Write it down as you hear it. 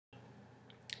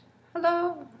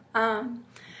Hello.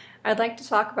 I'd like to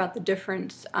talk about the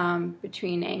difference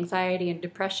between anxiety and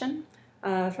depression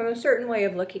from a certain way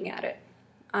of looking at it.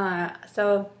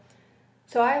 So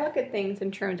I look at things in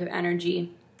terms of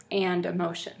energy and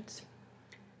emotions.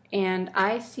 And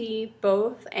I see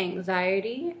both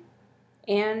anxiety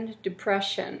and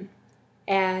depression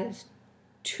as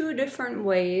two different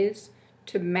ways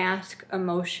to mask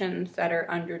emotions that are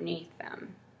underneath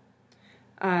them.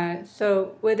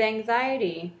 So with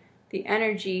anxiety, the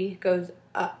energy goes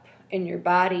up in your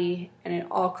body and it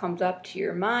all comes up to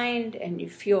your mind and you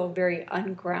feel very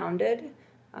ungrounded.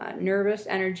 Nervous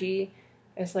energy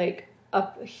is like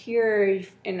up here.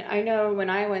 And I know when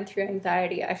I went through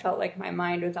anxiety, I felt like my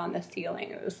mind was on the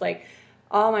ceiling. It was like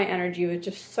all my energy was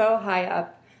just so high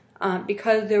up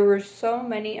because there were so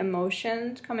many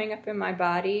emotions coming up in my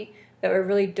body that were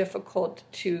really difficult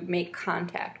to make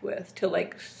contact with, to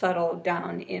like settle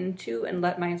down into and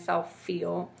let myself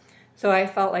feel. So I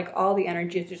felt like all the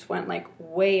energy just went like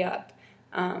way up.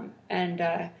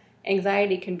 And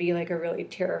anxiety can be like a really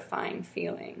terrifying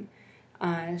feeling.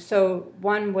 So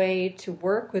one way to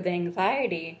work with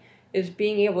anxiety is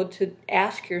being able to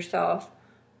ask yourself,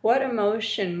 what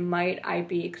emotion might I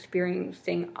be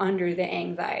experiencing under the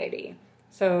anxiety?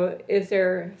 So is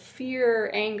there fear,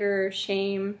 anger,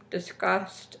 shame,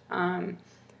 disgust,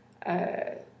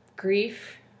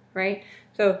 grief, right?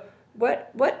 So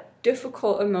what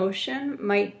difficult emotion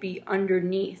might be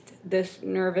underneath this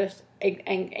nervous,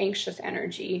 anxious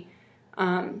energy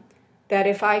that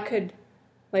if I could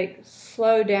like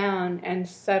slow down and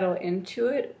settle into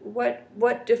it,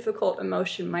 what difficult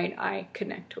emotion might I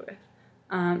connect with?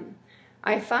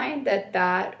 I found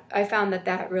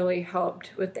that really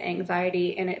helped with the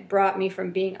anxiety, and it brought me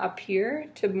from being up here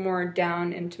to more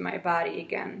down into my body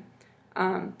again,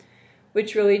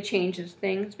 which really changes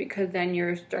things because then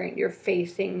you're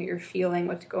feeling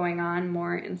what's going on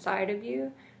more inside of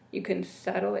you. You can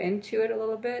settle into it a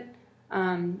little bit,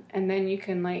 and then you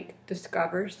can like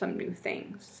discover some new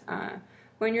things.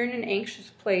 When you're in an anxious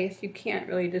place, you can't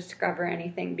really discover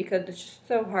anything because it's just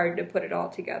so hard to put it all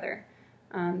together.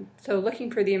 So looking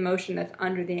for the emotion that's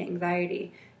under the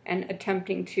anxiety and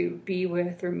attempting to be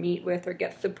with or meet with or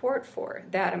get support for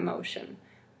that emotion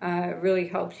really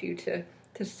helps you to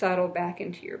settle back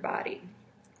into your body.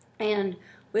 And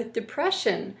with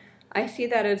depression, I see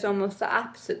that as almost the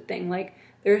opposite thing. Like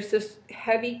there's this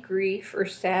heavy grief or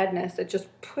sadness that just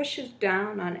pushes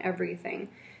down on everything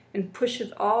and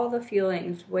pushes all the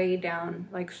feelings way down,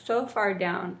 like so far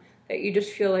down that you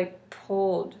just feel like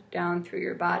pulled down through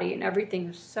your body and everything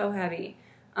is so heavy.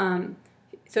 So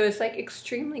it's like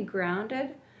extremely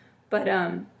grounded, but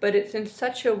it's in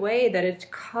such a way that it's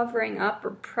covering up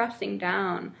or pressing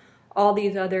down all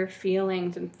these other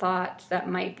feelings and thoughts that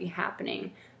might be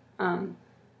happening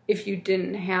if you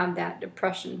didn't have that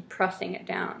depression pressing it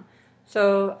down.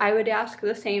 So I would ask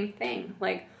the same thing,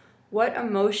 like what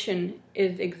emotion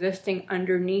is existing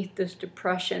underneath this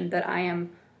depression that I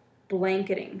am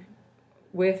blanketing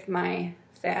with my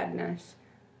sadness?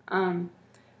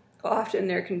 Often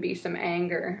there can be some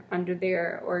anger under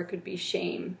there, or it could be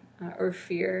shame or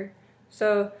fear.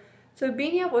 So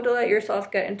being able to let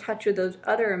yourself get in touch with those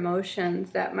other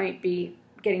emotions that might be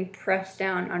getting pressed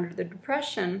down under the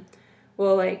depression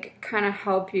will like kind of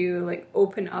help you like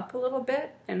open up a little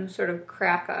bit and sort of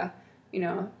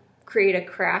create a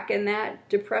crack in that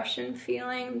depression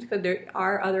feeling, because there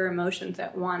are other emotions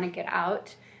that want to get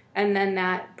out. And then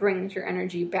that brings your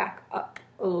energy back up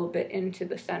a little bit into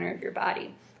the center of your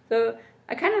body. So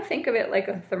I kind of think of it like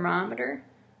a thermometer.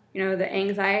 The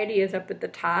anxiety is up at the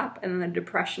top and the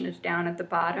depression is down at the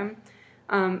bottom.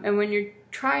 And what you're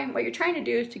trying to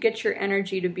do is to get your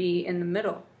energy to be in the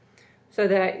middle so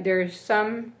that there's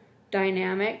some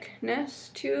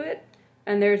dynamicness to it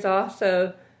and there's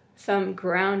also some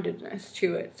groundedness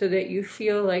to it so that you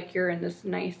feel like you're in this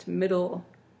nice middle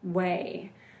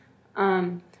way.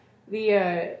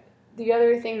 The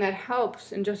other thing that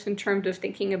helps, and just in terms of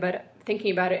thinking about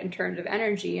it in terms of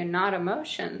energy and not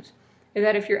emotions, is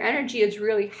that if your energy is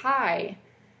really high,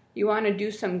 you want to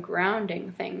do some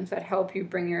grounding things that help you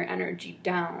bring your energy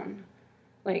down,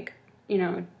 like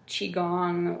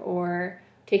qigong or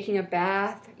taking a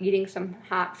bath, eating some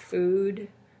hot food,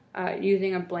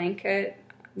 using a blanket.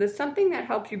 There's something that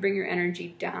helps you bring your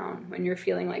energy down when you're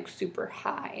feeling like super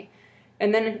high.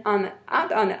 And then on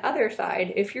the other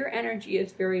side, if your energy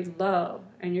is very low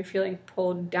and you're feeling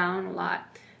pulled down a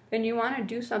lot, then you want to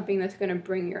do something that's going to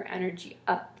bring your energy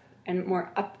up and more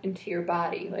up into your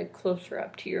body, like closer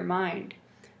up to your mind.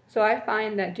 So I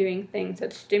find that doing things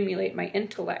that stimulate my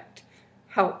intellect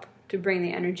help to bring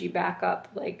the energy back up,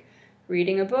 like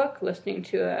reading a book, listening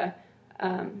to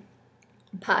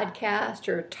podcast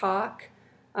or talk,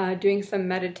 doing some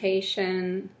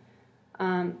meditation,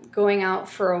 going out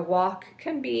for a walk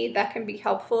can be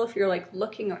helpful if you're like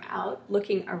looking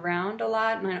around a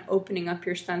lot and opening up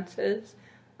your senses,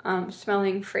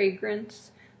 smelling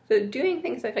fragrance. So doing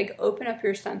things like open up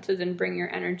your senses and bring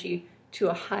your energy to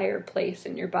a higher place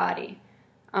in your body.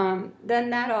 Then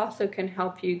that also can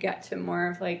help you get to more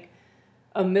of like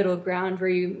a middle ground where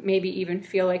you maybe even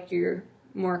feel like you're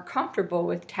more comfortable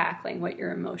with tackling what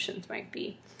your emotions might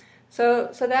be.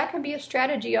 So that can be a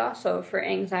strategy also for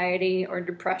anxiety or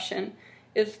depression,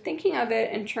 is thinking of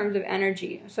it in terms of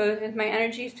energy. So is my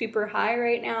energy super high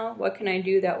right now? What can I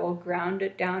do that will ground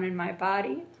it down in my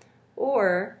body?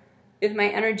 Or is my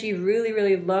energy really,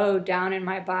 really low down in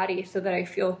my body so that I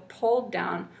feel pulled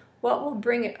down? What will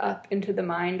bring it up into the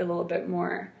mind a little bit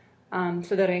more,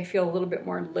 so that I feel a little bit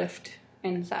more lift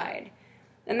inside?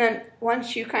 And then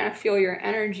once you kind of feel your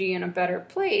energy in a better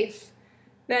place,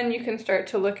 then you can start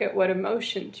to look at what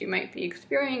emotions you might be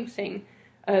experiencing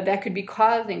that could be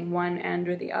causing one end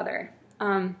or the other.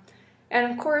 And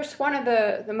of course, one of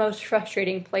the most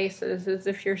frustrating places is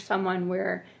if you're someone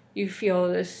where you feel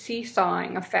this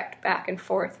seesawing effect back and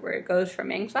forth, where it goes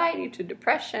from anxiety to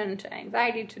depression to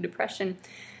anxiety to depression.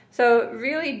 So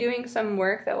really doing some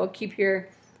work that will keep your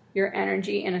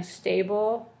energy in a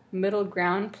stable middle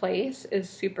ground place is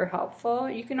super helpful.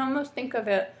 You can almost think of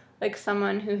it like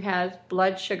someone who has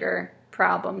blood sugar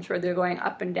problems where they're going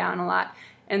up and down a lot.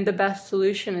 And the best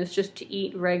solution is just to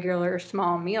eat regular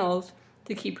small meals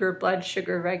to keep your blood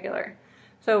sugar regular.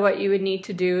 So what you would need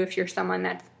to do if you're someone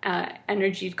that's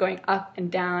energy is going up and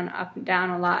down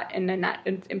a lot, and then that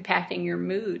is impacting your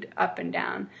mood up and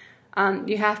down,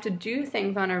 you have to do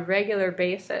things on a regular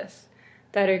basis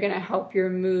that are going to help your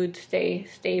mood stay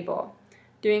stable.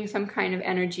 Doing some kind of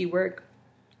energy work,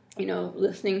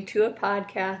 listening to a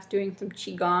podcast, doing some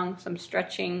qigong, some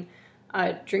stretching,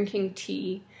 drinking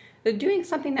tea, doing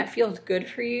something that feels good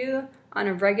for you on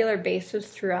a regular basis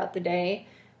throughout the day.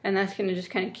 And that's going to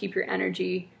just kind of keep your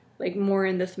energy like more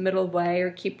in this middle way,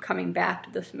 or keep coming back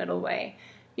to this middle way.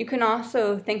 You can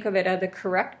also think of it as a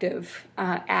corrective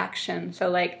action. So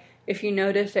like if you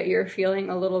notice that you're feeling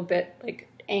a little bit like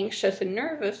anxious and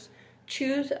nervous,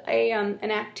 choose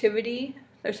an activity.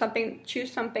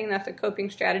 Choose something that's a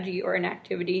coping strategy or an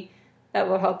activity that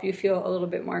will help you feel a little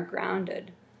bit more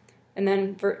grounded. And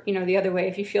then for the other way,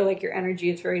 if you feel like your energy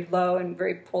is very low and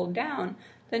very pulled down,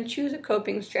 then choose a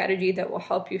coping strategy that will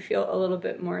help you feel a little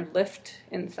bit more lift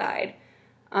inside.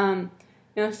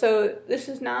 So this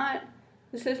is not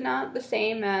the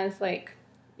same as like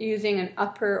using an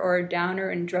upper or a downer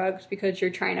in drugs because you're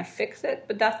trying to fix it.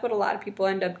 But that's what a lot of people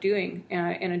end up doing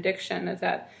in addiction, is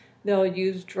that they'll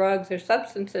use drugs or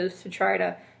substances to try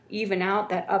to even out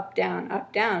that up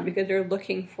down because they're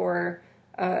looking for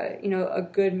a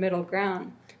good middle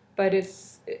ground. But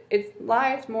it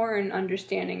lies more in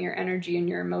understanding your energy and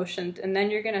your emotions, and then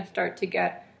you're going to start to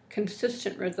get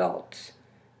consistent results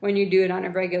when you do it on a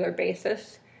regular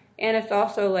basis. And it's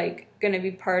also like going to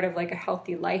be part of like a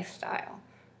healthy lifestyle.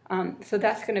 So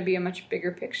that's going to be a much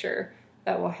bigger picture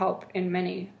that will help in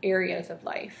many areas of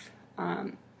life.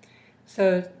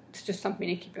 So it's just something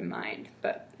to keep in mind.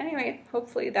 But anyway,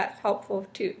 hopefully that's helpful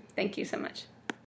too. Thank you so much.